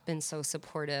been so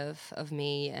supportive of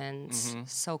me and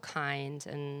so kind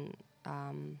and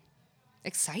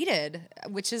excited,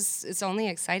 which is, it's only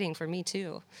exciting for me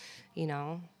too,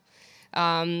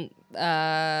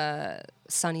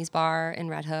 Sonny's Bar in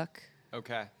Red Hook.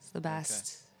 Okay. It's the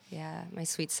best. Yeah, my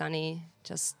sweet Sonny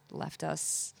just left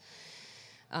us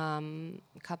a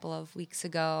couple of weeks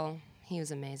ago. He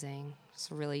was amazing. He's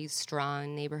a really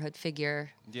strong neighborhood figure.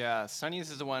 Yeah, Sonny's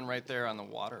is the one right there on the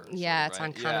water. Yeah, sort of, it's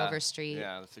right? on Conover Street.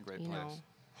 Yeah, that's a great place.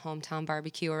 Hometown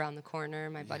barbecue around the corner.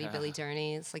 My buddy Yeah. Billy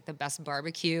Durney. It's like the best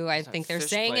barbecue I think they're Fish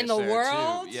saying in place the there,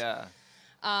 world. Too. Yeah.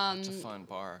 It's a fun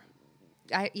bar.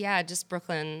 Just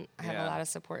Brooklyn. I have Yeah. a lot of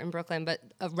support in Brooklyn. But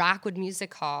Rockwood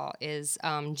Music Hall is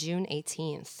June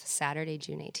 18th, Saturday,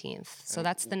 June 18th. So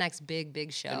that's the next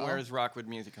big show. And where is Rockwood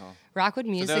Music Hall? Rockwood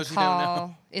Music those who don't know,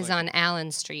 Hall is like- on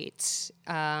Allen Street.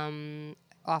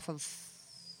 off of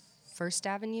First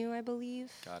Avenue, I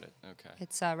believe. Got it. Okay.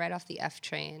 It's right off the F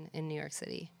train in New York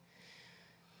City.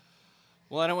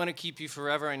 Well, I don't want to keep you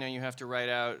forever. I know you have to write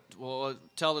out. Well,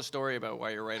 tell the story about why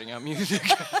you're writing out music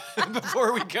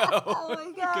before we go. Oh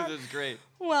my God. Because it's great.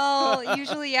 Well,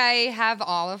 usually I have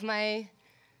all of my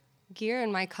gear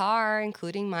in my car,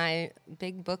 including my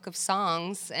big book of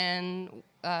songs. And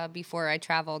before I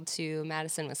traveled to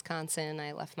Madison, Wisconsin,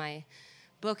 I left my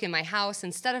book in my house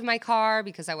instead of my car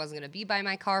because I wasn't going to be by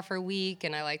my car for a week,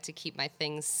 and I like to keep my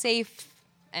things safe.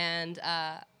 And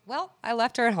well, I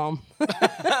left her at home.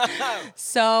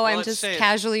 So I'm just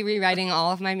casually rewriting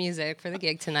all of my music for the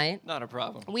gig tonight. Not a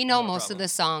problem. We know most of the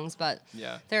songs, but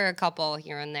yeah, there are a couple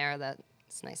here and there that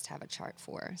it's nice to have a chart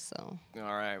for. So. All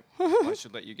right. Well, I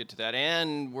should let you get to that.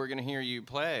 And we're going to hear you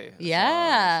play.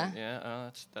 Yeah. Songs. Yeah.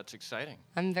 Oh, that's exciting.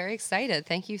 I'm very excited.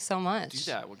 Thank you so much.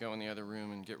 Do that. We'll go in the other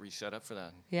room and get reset up for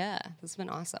that. Yeah. This has been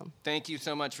awesome. Thank you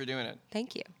so much for doing it.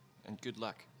 Thank you. And good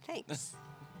luck. Thanks.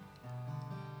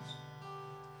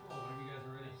 Whenever you guys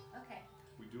are ready. Okay.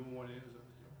 We doing one in? Is that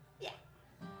the deal? Yeah.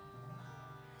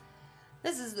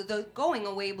 This is the Going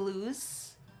Away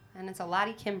Blues, and it's a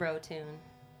Lottie Kimbrough tune.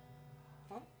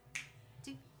 1,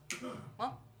 2,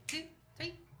 1, 2,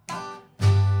 3, 4.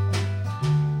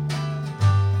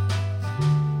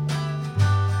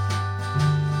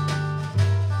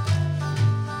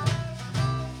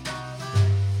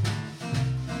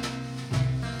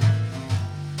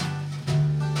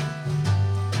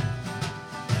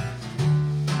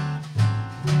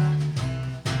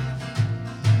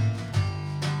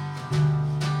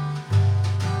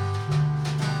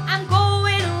 I'm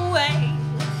going away,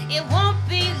 it won't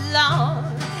be long.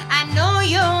 I know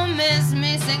you'll miss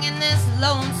me singing this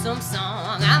lonesome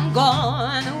song. I'm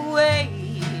going away,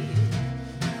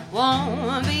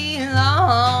 won't be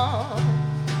long.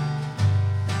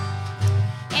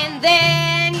 And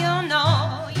then you'll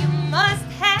know you must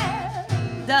have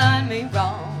done me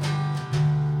wrong.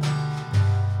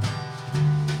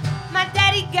 My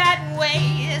daddy got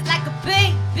ways like a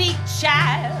baby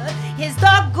child. His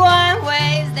doggone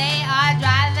ways, they are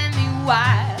driving me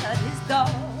wild. His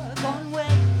doggone ways,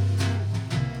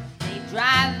 they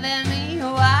driving me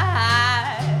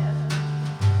wild.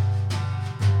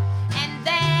 And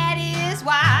that is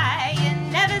why you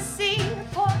never see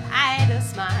poor Ida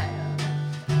smile.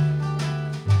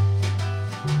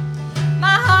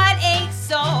 My heart aches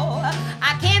so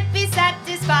I can't be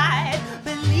satisfied.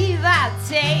 Believe I'll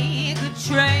take a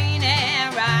train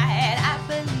and ride. I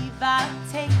believe I'll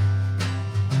take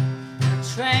a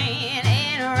train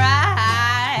and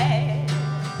ride.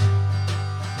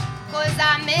 'Cause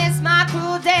I miss my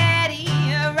cruel daddy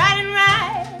riding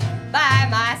right by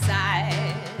my side.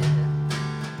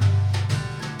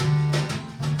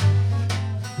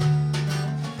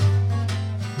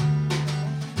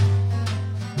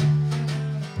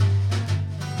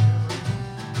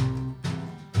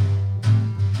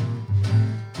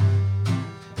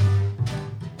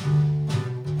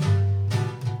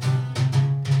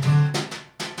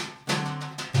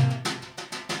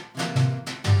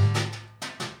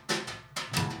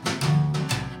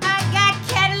 I got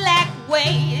Cadillac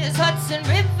ways, Hudson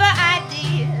River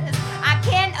ideas. I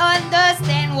can't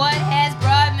understand what has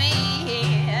brought me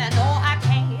here. No, I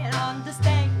can't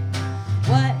understand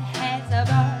what has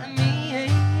brought me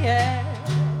here.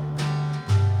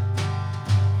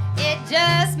 It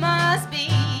just must be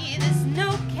this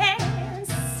new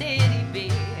Kansas City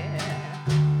beer.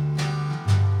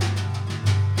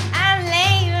 I'm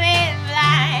lame and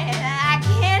blind, I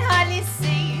can't hardly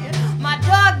see. My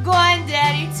doggone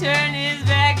daddy turned his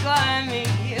back on me.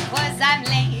 'Cause I'm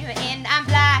lame and I'm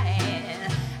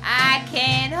blind, I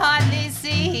can't hardly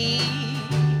see.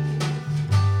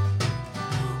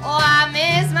 Oh, I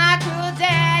miss my cruel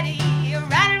daddy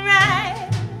riding right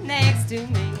next to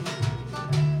me.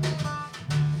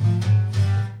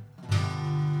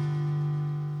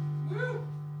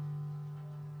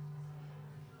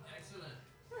 Excellent.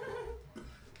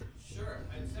 Sure.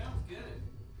 It sounds good.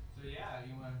 So, yeah,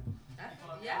 you want to keep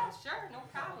on Yeah, going? sure, no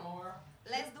problem. More.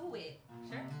 Let's do it.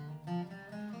 Sure. That's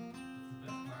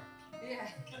smart. Yeah.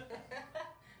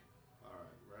 All right,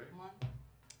 ready? 1,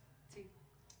 2,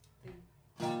 3.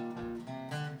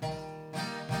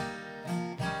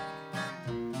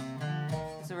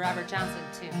 It's a Robert Johnson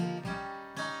tune.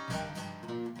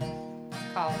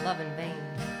 It's called Love in Vain.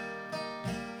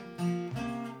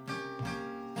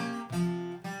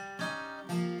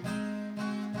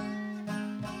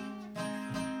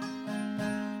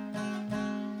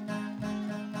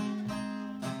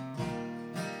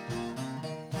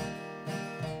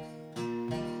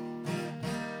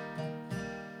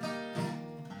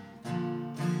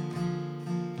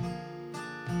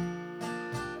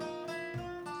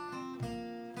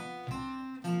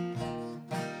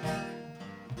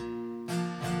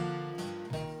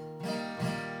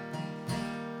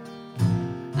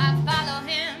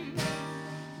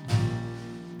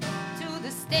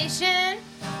 station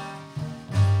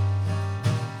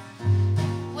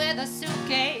with a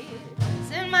suitcase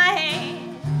in my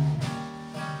hand.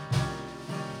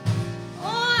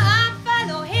 Oh, I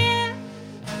follow him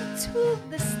to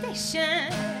the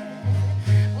station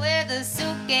with a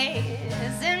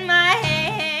suitcase in my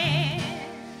hand.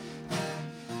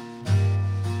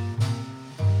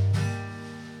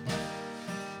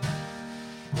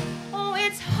 Oh,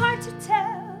 it's hard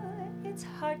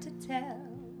to tell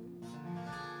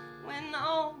when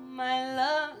all my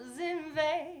love's in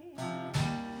vain.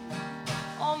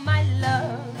 All my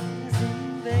love's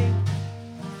in vain.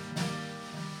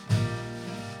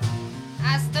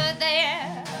 I stood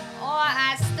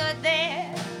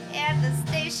there at the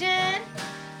station.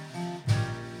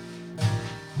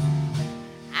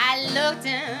 I looked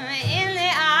him in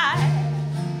the eye.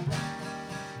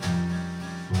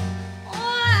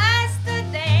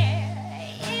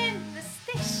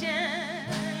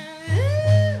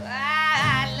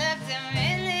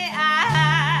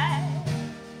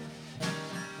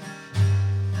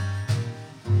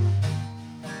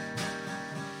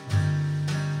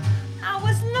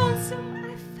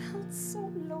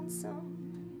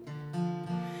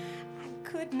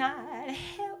 Not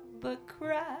help but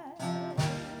cry.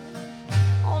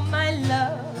 All my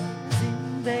love's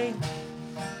in vain.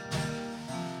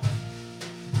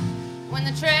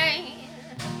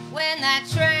 When that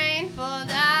train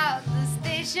pulled out the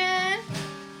station,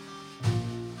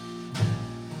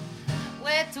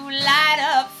 where to light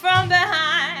up from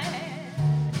behind.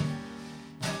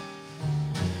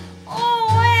 Oh,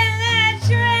 when that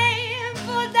train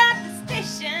pulled out the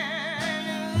station,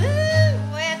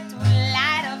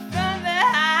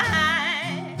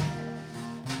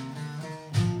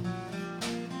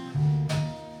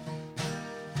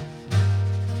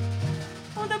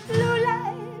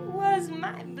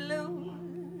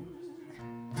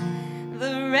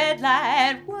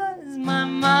 light was my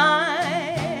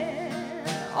mind.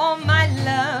 All my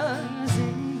love's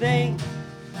in vain.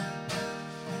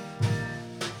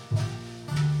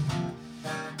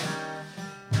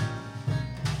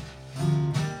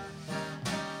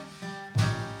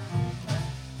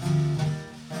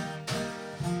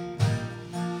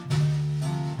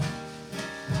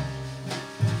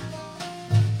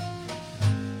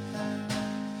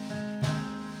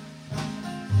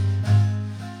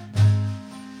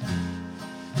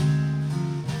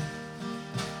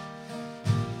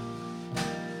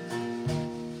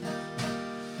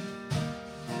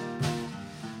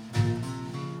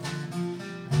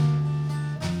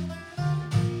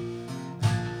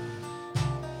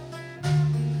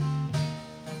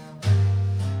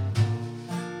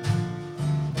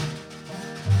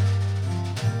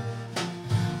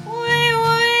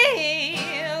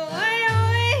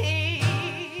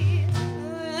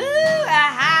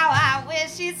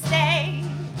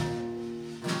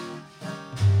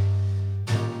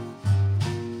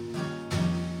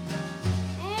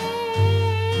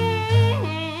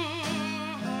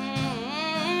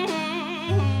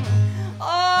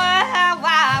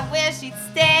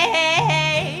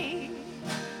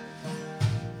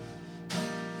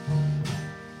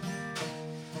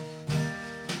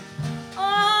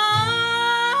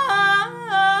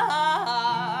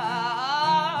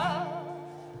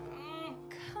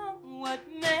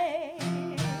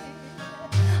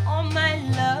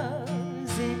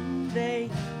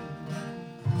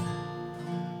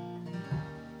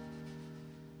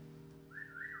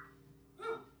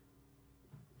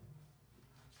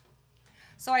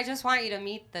 So I just want you to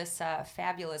meet this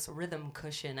fabulous rhythm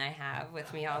cushion I have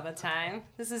with me all the time.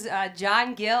 This is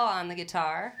John Gill on the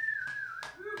guitar.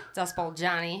 Dust Bowl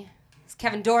Johnny. It's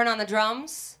Kevin Dorn on the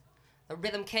drums. The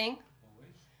Rhythm King.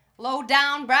 Low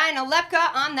down Brian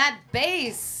Olepka on that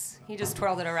bass. He just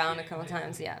twirled it around a couple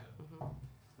times, yeah. Mm-hmm.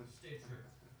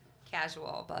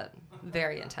 Casual, but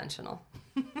very intentional.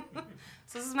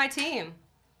 So this is my team.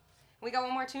 We got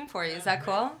one more tune for you. Is that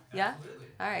cool? Yeah?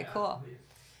 All right, cool.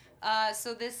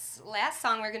 So this last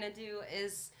song we're going to do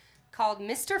is called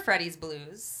Mr. Freddie's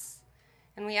Blues.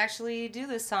 And we actually do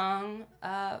this song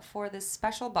for this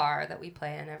special bar that we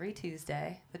play in every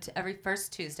Tuesday, every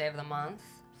first Tuesday of the month,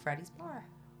 Freddie's Bar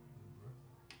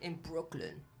in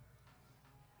Brooklyn.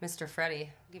 Mr.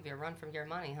 Freddie, I'll give you a run from your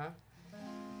money, huh?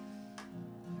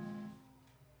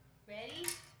 Ready?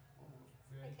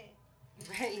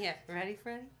 Okay. Yeah, ready,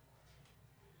 Freddie?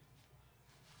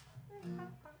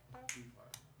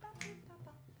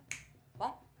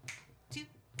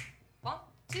 One,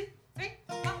 two, 3,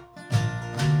 1.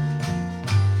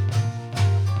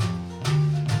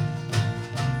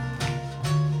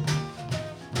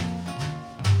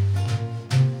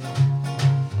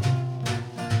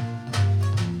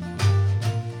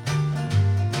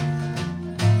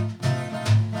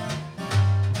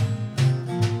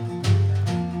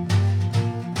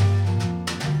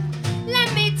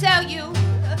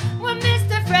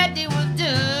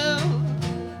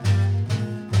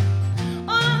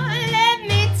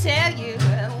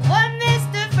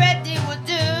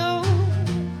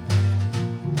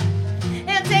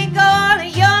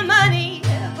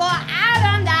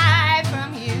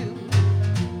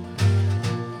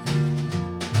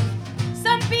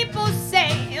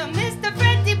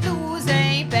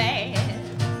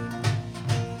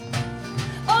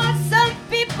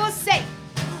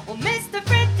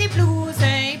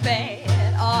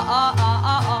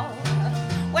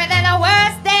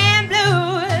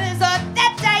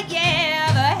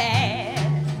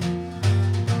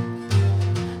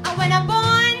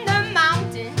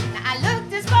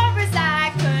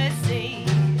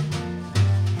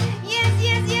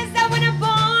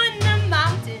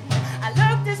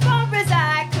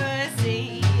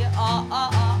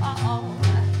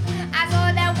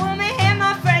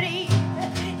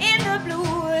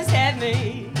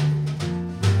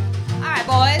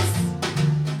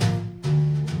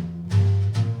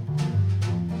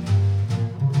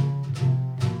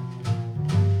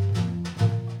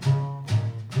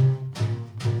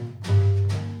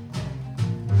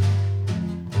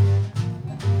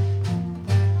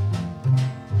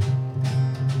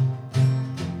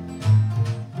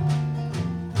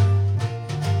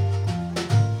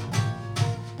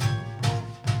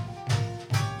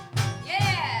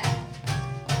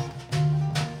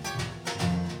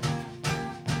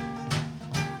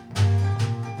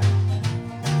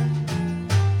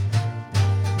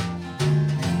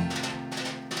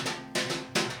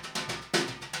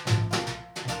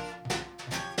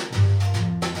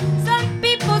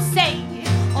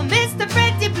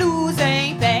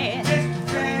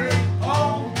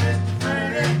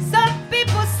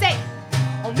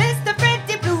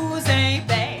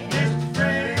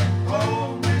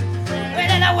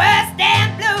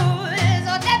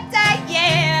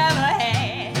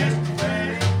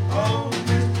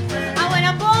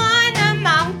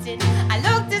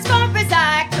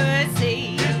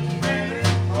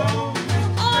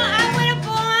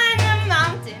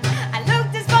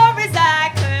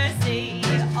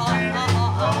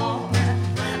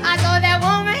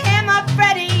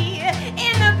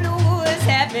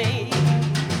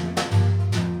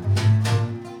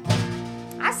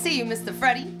 Mr.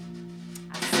 Freddie.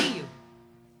 I see you.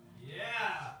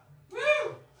 Yeah.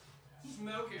 Woo!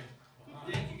 Smoking.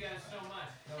 Thank you guys so much.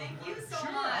 Thank you so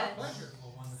much.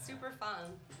 Super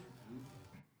fun.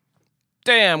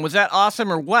 Damn, was that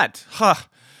awesome or what? Huh.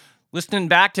 Listening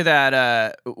back to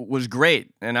that was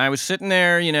great. And I was sitting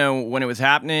there, when it was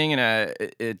happening, and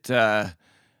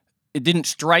it didn't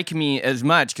strike me as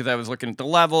much because I was looking at the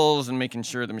levels and making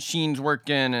sure the machine's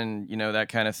working and, that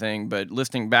kind of thing. But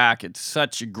listening back, it's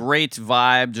such a great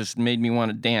vibe, just made me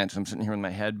want to dance. I'm sitting here with my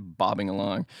head bobbing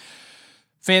along.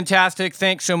 Fantastic.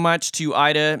 Thanks so much to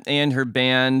Ida and her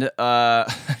band.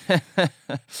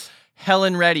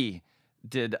 Helen Reddy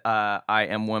did I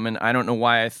Am Woman. I don't know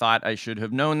why I thought I should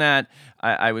have known that.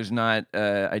 I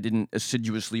didn't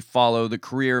assiduously follow the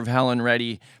career of Helen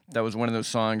Reddy. That was one of those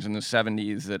songs in the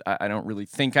 70s that I don't really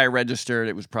think I registered.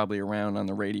 It was probably around on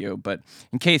the radio. But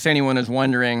in case anyone is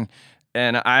wondering,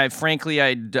 and I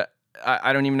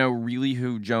don't even know really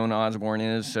who Joan Osborne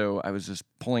is, so I was just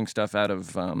pulling stuff out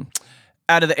of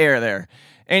the air there.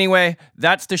 Anyway,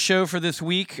 that's the show for this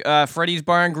week. Freddy's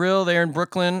Bar and Grill there in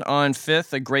Brooklyn on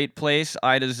 5th, a great place.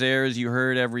 Ida's there, as you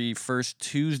heard, every first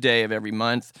Tuesday of every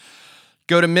month.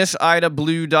 Go to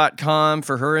missidablue.com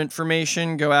for her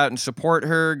information. Go out and support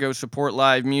her. Go support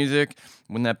live music.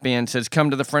 When that band says, come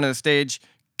to the front of the stage,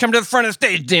 come to the front of the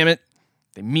stage, damn it.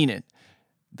 They mean it.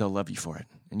 They'll love you for it,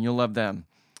 and you'll love them.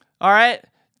 All right.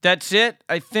 That's it,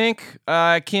 I think.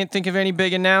 I can't think of any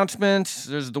big announcements.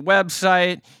 There's the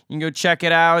website. You can go check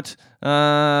it out.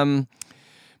 My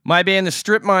band, The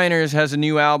Strip Miners, has a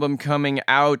new album coming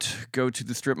out. Go to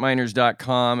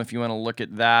thestripminers.com if you want to look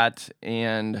at that.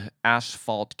 And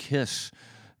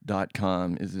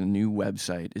asphaltkiss.com is the new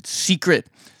website. It's secret.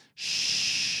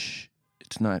 Shh.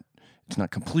 It's not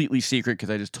completely secret because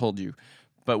I just told you.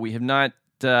 But we have not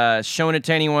shown it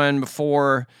to anyone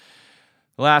before.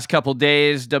 The last couple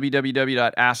days,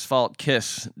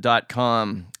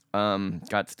 www.asphaltkiss.com.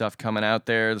 Got stuff coming out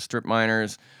there. The Strip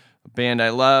Miners, a band I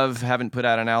love. Haven't put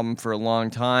out an album for a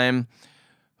long time.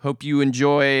 Hope you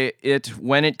enjoy it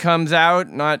when it comes out.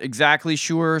 Not exactly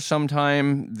sure.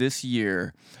 Sometime this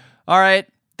year. All right,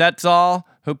 that's all.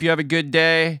 Hope you have a good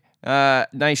day.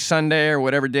 Nice Sunday or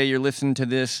whatever day you're listening to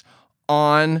this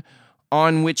on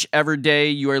whichever day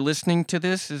you are listening to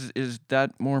this. Is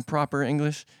that more proper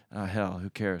English? Hell, who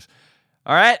cares?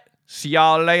 All right, see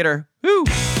y'all later. Woo!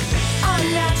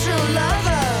 Unnatural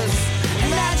lover.